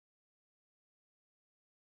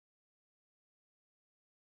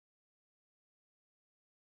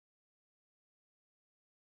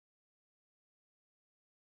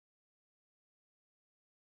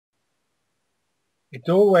It's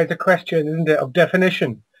always a question, isn't it, of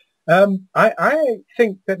definition. I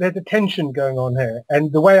think that there's a tension going on here,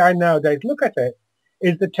 and the way I nowadays look at it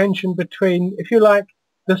is the tension between, if you like,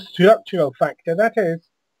 the structural factor, that is,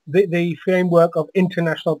 the framework of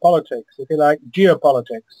international politics, if you like,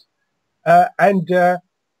 geopolitics, and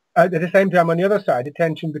at the same time, on the other side, a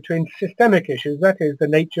tension between systemic issues, that is, the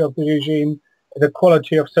nature of the regime, the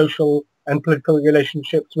quality of social and political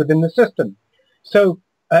relationships within the system. So,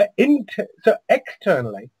 so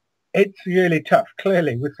externally, it's really tough,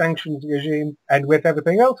 clearly, with sanctions regime and with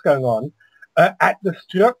everything else going on. At the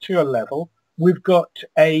structural level, we've got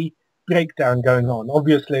a breakdown going on.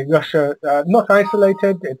 Obviously, Russia, not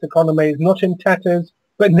isolated, its economy is not in tatters,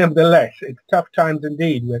 but nevertheless, it's tough times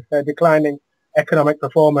indeed with declining economic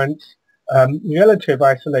performance, relative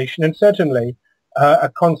isolation, and certainly a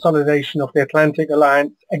consolidation of the Atlantic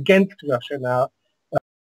alliance against Russia now.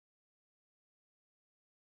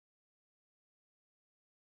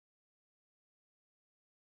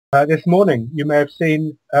 This morning, you may have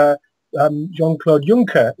seen Jean-Claude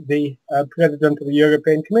Juncker, the president of the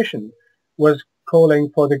European Commission, was calling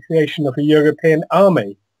for the creation of a European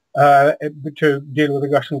army to deal with the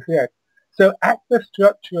Russian threat. So at the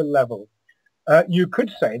structural level, you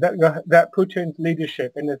could say that Putin's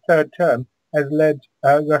leadership in the third term has led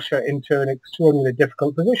Russia into an extraordinarily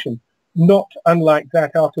difficult position, not unlike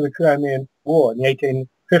that after the Crimean War in the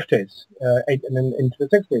 1850s and into the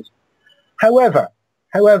 60s. However,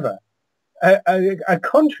 a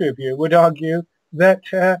contrary view would argue that,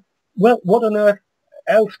 well, what on earth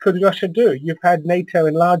else could Russia do? You've had NATO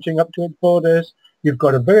enlarging up to its borders. You've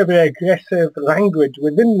got a very, very aggressive language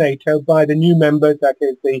within NATO by the new members, that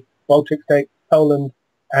is the Baltic states, Poland,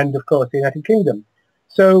 and of course the United Kingdom.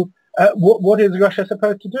 So what is Russia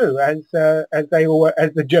supposed to do? As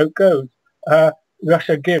the joke goes,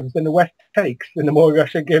 Russia gives and the West takes, and the more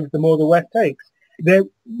Russia gives, the more the West takes.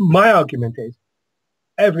 My argument is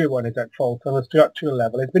everyone is at fault on a structural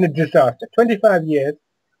level. It's been a disaster. 25 years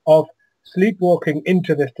of sleepwalking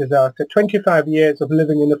into this disaster, 25 years of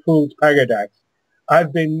living in a fool's paradise.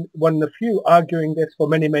 I've been one of the few arguing this for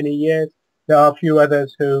many, many years. There are a few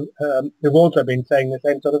others who have also been saying the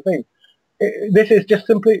same sort of thing. This is just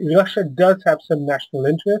simply, Russia does have some national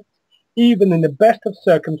interests. Even in the best of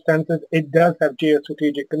circumstances, it does have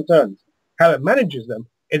geostrategic concerns. How it manages them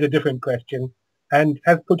is a different question. And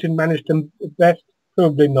has Putin managed them best?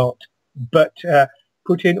 Probably not. But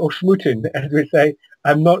Putin or Schmutin, as we say,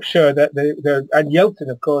 I'm not sure that and Yeltsin,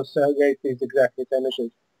 of course, raised these exactly same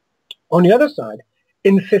issues. On the other side,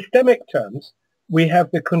 in systemic terms, we have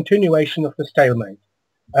the continuation of the stalemate.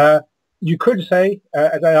 You could say,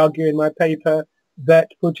 as I argue in my paper, that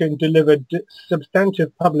Putin delivered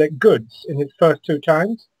substantive public goods in his first two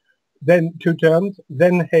terms, then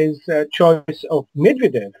his choice of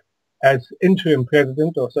Medvedev as interim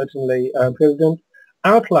president, or certainly president,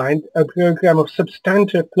 outlined a program of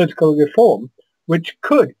substantive political reform, which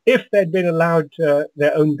could, if they'd been allowed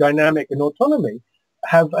their own dynamic and autonomy,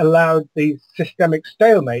 have allowed the systemic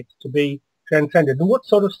stalemates to be transcended. And what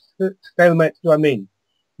sort of stalemates do I mean?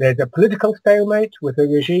 There's a political stalemate with a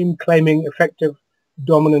regime claiming effective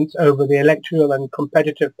dominance over the electoral and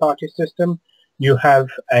competitive party system. You have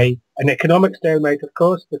an economic stalemate, of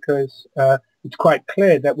course, because it's quite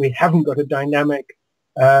clear that we haven't got a dynamic,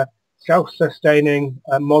 self-sustaining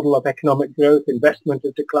model of economic growth. Investment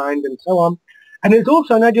has declined and so on. And there's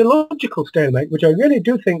also an ideological stalemate, which I really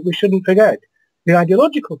do think we shouldn't forget. The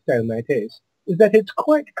ideological stalemate is that it's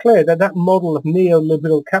quite clear that that model of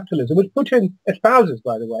neoliberal capitalism, which Putin espouses,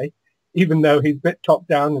 by the way, even though he's a bit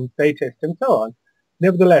top-down and statist and so on,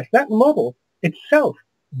 nevertheless, that model itself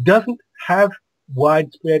doesn't have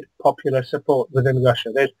widespread popular support within Russia.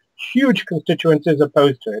 There's huge constituencies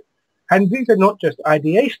opposed to it. And these are not just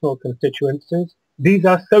ideational constituencies, these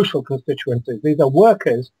are social constituencies. These are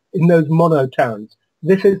workers in those mono-towns.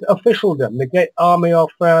 This is officialdom, the great army of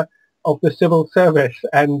the civil service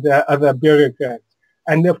and other bureaucrats.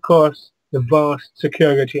 And of course, the vast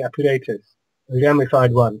security apparatus, the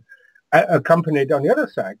ramified one, accompanied on the other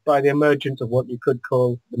side by the emergence of what you could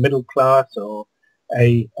call the middle class or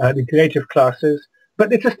the creative classes.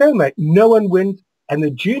 But it's a stalemate. No one wins. And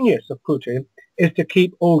the genius of Putin is to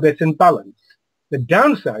keep all this in balance. The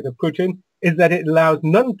downside of Putin is that it allows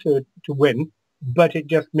none to win, but it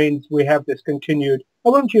just means we have this continued, I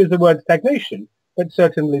won't use the word stagnation, but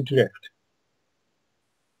certainly drift.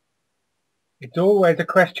 It's always a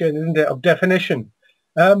question, isn't it, of definition.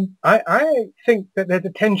 I think that there's a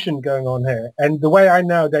tension going on here, and the way I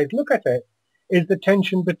nowadays look at it is the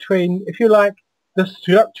tension between, if you like, the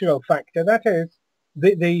structural factor, that is,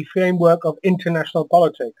 the framework of international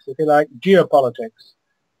politics, if you like, geopolitics,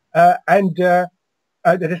 and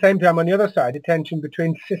at the same time, on the other side, a tension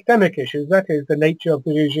between systemic issues, that is, the nature of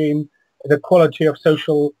the regime, the quality of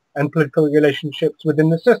social and political relationships within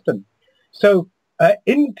the system. So,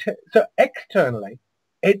 so externally,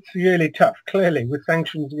 it's really tough, clearly, with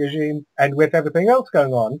sanctions regime and with everything else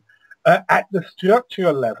going on. At the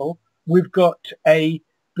structural level, we've got a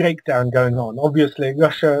breakdown going on. Obviously,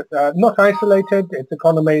 Russia, not isolated, its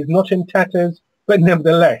economy is not in tatters, but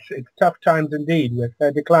nevertheless, it's tough times indeed with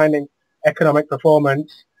declining economic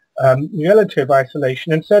performance, relative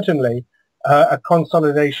isolation, and certainly a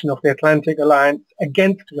consolidation of the Atlantic alliance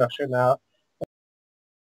against Russia now.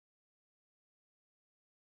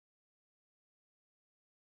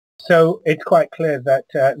 So it's quite clear that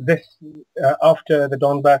after the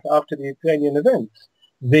Donbass, after the Ukrainian events,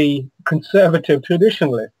 the conservative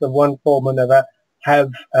traditionalists of one form or another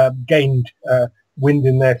have gained wind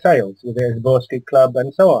in their sails with the Zborsky Club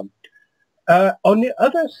and so on. On the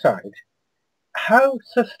other side, how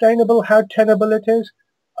sustainable, how tenable it is,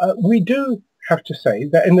 we do have to say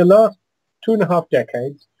that in the last 2.5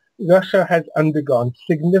 decades, Russia has undergone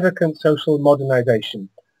significant social modernization.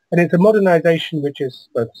 And it's a modernization which is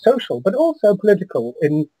both social but also political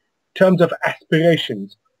in terms of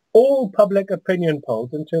aspirations. All public opinion polls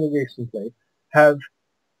until recently have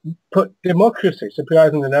put democracy,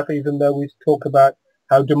 surprisingly enough, even though we talk about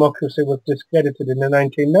how democracy was discredited in the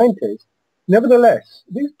 1990s, nevertheless,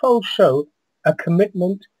 these polls show a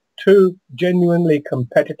commitment to genuinely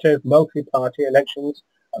competitive multi-party elections,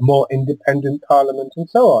 a more independent parliament, and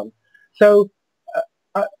so on. So,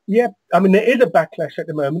 yeah, I mean, there is a backlash at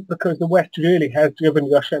the moment because the West really has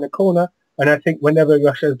driven Russia in a corner. And I think whenever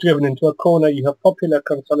Russia is driven into a corner, you have popular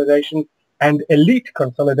consolidation and elite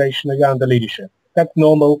consolidation around the leadership. That's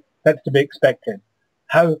normal. That's to be expected.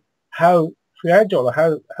 How fragile or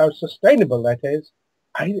how sustainable that is,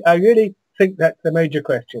 I really think that's the major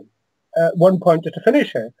question. One point to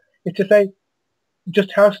finish here is to say,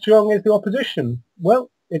 just how strong is the opposition?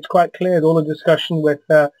 Well, it's quite clear, all the discussion with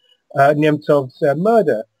Nemtsov's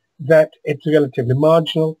murder, that it's relatively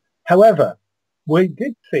marginal. However, we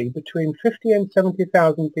did see between 50 and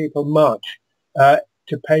 70,000 people march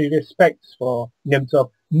to pay respects for Nemtsov,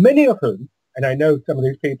 many of whom, and I know some of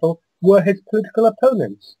these people, were his political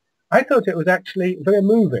opponents. I thought it was actually very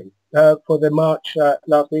moving for the march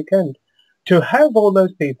last weekend to have all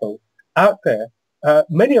those people out there,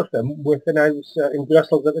 many of them, when I was in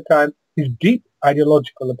Brussels at the time, his deep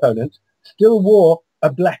ideological opponents, still wore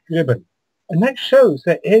a black ribbon. And that shows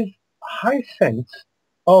there is a high sense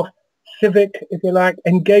of civic, if you like,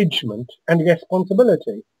 engagement and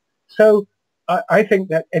responsibility. So I think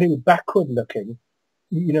that any backward-looking,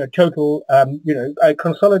 total, a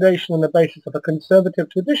consolidation on the basis of a conservative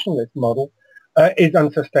traditionalist model is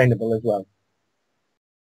unsustainable as well.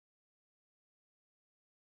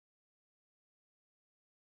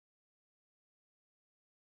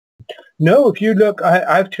 No, if you look,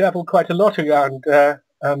 I've traveled quite a lot around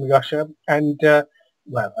Russia, and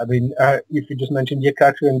well, I mean, if you just mentioned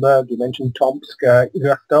Yekaterinburg, you mentioned Tomsk,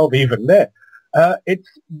 Rostov, even there,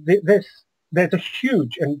 there's a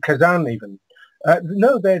huge, and Kazan even.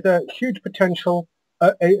 No, there's a huge potential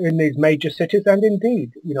in these major cities, and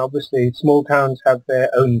indeed, obviously, small towns have their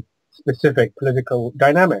own specific political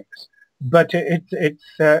dynamics, but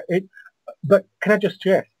But can I just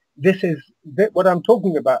stress, what I'm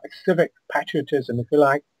talking about, civic patriotism, if you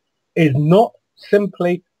like, is not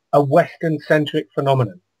simply a Western-centric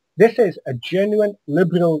phenomenon. This is a genuine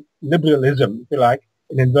liberalism, if you like,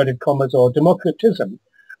 in inverted commas, or democratism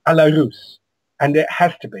a la Rus, and it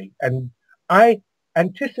has to be. And I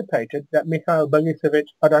anticipated that Mikhail Borisovich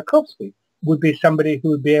Khodorkovsky would be somebody who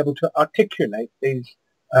would be able to articulate these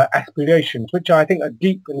aspirations, which I think are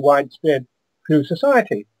deep and widespread through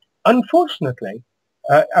society. Unfortunately,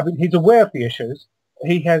 I mean, he's aware of the issues.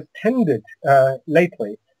 He has tended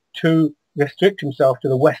lately to restrict himself to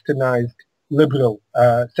the westernized liberal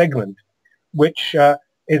segment, which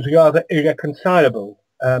is rather irreconcilable.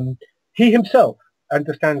 He himself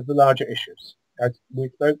understands the larger issues. As we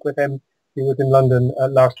spoke with him, he was in London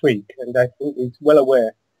last week, and I think he's well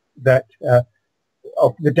aware that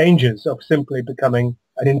of the dangers of simply becoming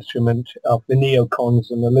an instrument of the neocons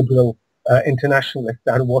and the liberal internationalists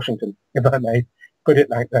out of Washington, if I may put it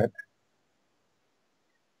like that.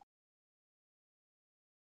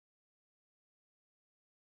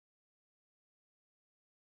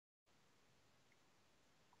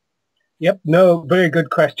 Yep, no, very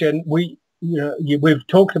good question. We've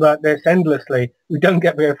talked about this endlessly. We don't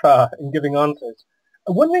get very far in giving answers.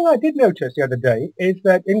 One thing I did notice the other day is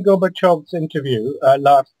that in Gorbachev's interview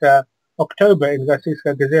last October in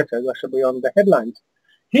Rossiyska Gazeta, Russia Beyond the Headlines,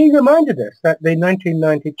 he reminded us that the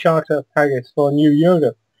 1990 Charter of Paris for a New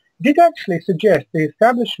Europe did actually suggest the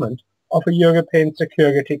establishment of a European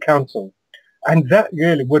Security Council. And that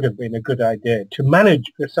really would have been a good idea to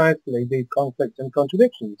manage precisely these conflicts and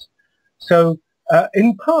contradictions. So,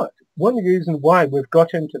 in part, one reason why we've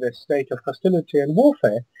got into this state of hostility and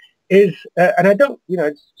warfare is, and I don't,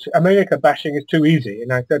 America bashing is too easy,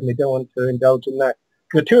 and I certainly don't want to indulge in that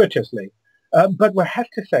gratuitously. But we have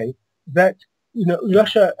to say that,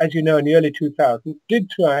 Russia, as you know, in the early 2000s, did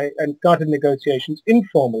try and started negotiations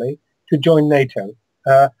informally to join NATO,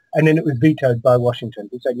 and then it was vetoed by Washington,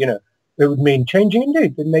 who said, it would mean changing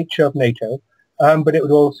indeed the nature of NATO, but it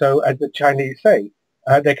would also, as the Chinese say,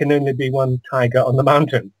 there can only be one tiger on the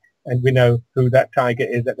mountain, and we know who that tiger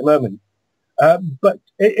is at the moment. But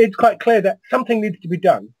it's quite clear that something needs to be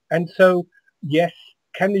done. And so, yes,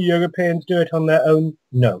 can the Europeans do it on their own?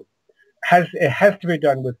 No. It has to be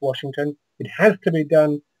done with Washington. It has to be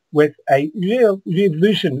done with a real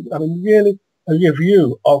revision, really a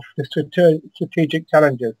review of the strategic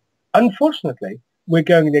challenges. Unfortunately, we're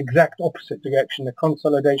going in the exact opposite direction, the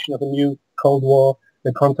consolidation of a new Cold War,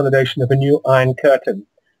 the consolidation of a new Iron Curtain.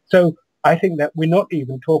 So I think that we're not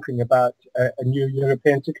even talking about a new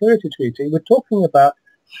European Security Treaty. We're talking about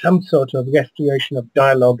some sort of restoration of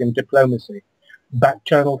dialogue and diplomacy. Back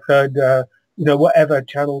channel, third, whatever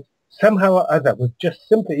channels, somehow or other, we've just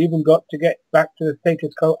simply even got to get back to the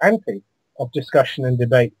status quo ante of discussion and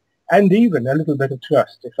debate, and even a little bit of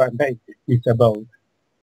trust, if I may be so bold.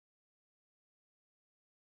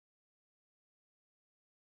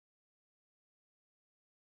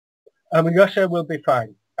 Russia will be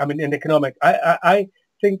fine. In economic, I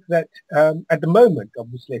think that at the moment,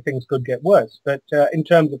 obviously, things could get worse. But in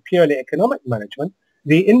terms of purely economic management,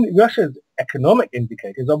 Russia's economic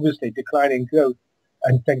indicators, obviously declining growth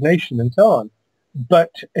and stagnation and so on. But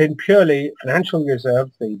in purely financial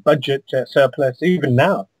reserves, the budget surplus, even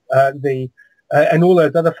now, and all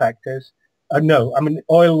those other factors, no.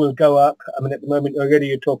 Oil will go up. At the moment, already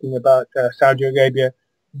you're talking about Saudi Arabia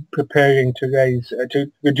preparing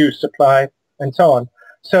to reduce supply and so on.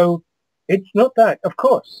 So it's not that. Of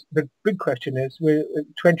course, the big question is,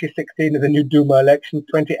 2016 is the new Duma elections,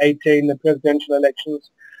 2018 the presidential elections.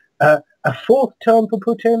 A fourth term for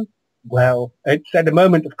Putin? Well, it's at the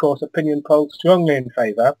moment, of course, opinion polls strongly in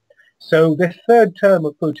favor. So this third term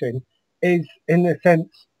of Putin is, in a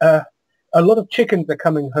sense, a lot of chickens are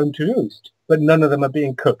coming home to roost, but none of them are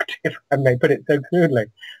being cooked, if I may put it so crudely.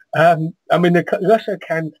 Russia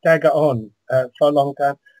can stagger on for a long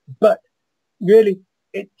time, but really,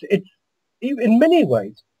 it's in many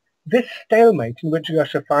ways, this stalemate in which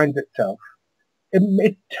Russia finds itself,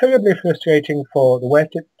 it's terribly frustrating for the West.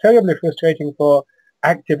 It's terribly frustrating for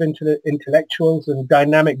active intellectuals and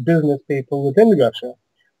dynamic business people within Russia.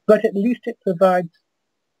 But at least it provides,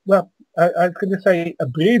 well, I was going to say a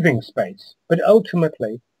breathing space, but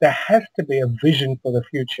ultimately there has to be a vision for the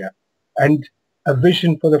future. And a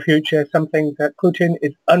vision for the future, something that Putin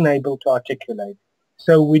is unable to articulate.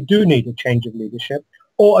 So we do need a change of leadership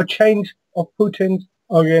or a change of Putin's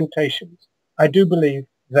orientations. I do believe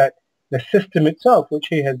that the system itself, which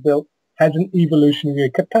he has built, has an evolutionary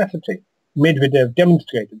capacity. Medvedev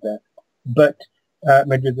demonstrated that, but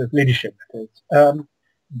Medvedev's leadership, that is.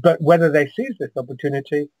 But whether they seize this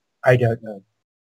opportunity, I don't know.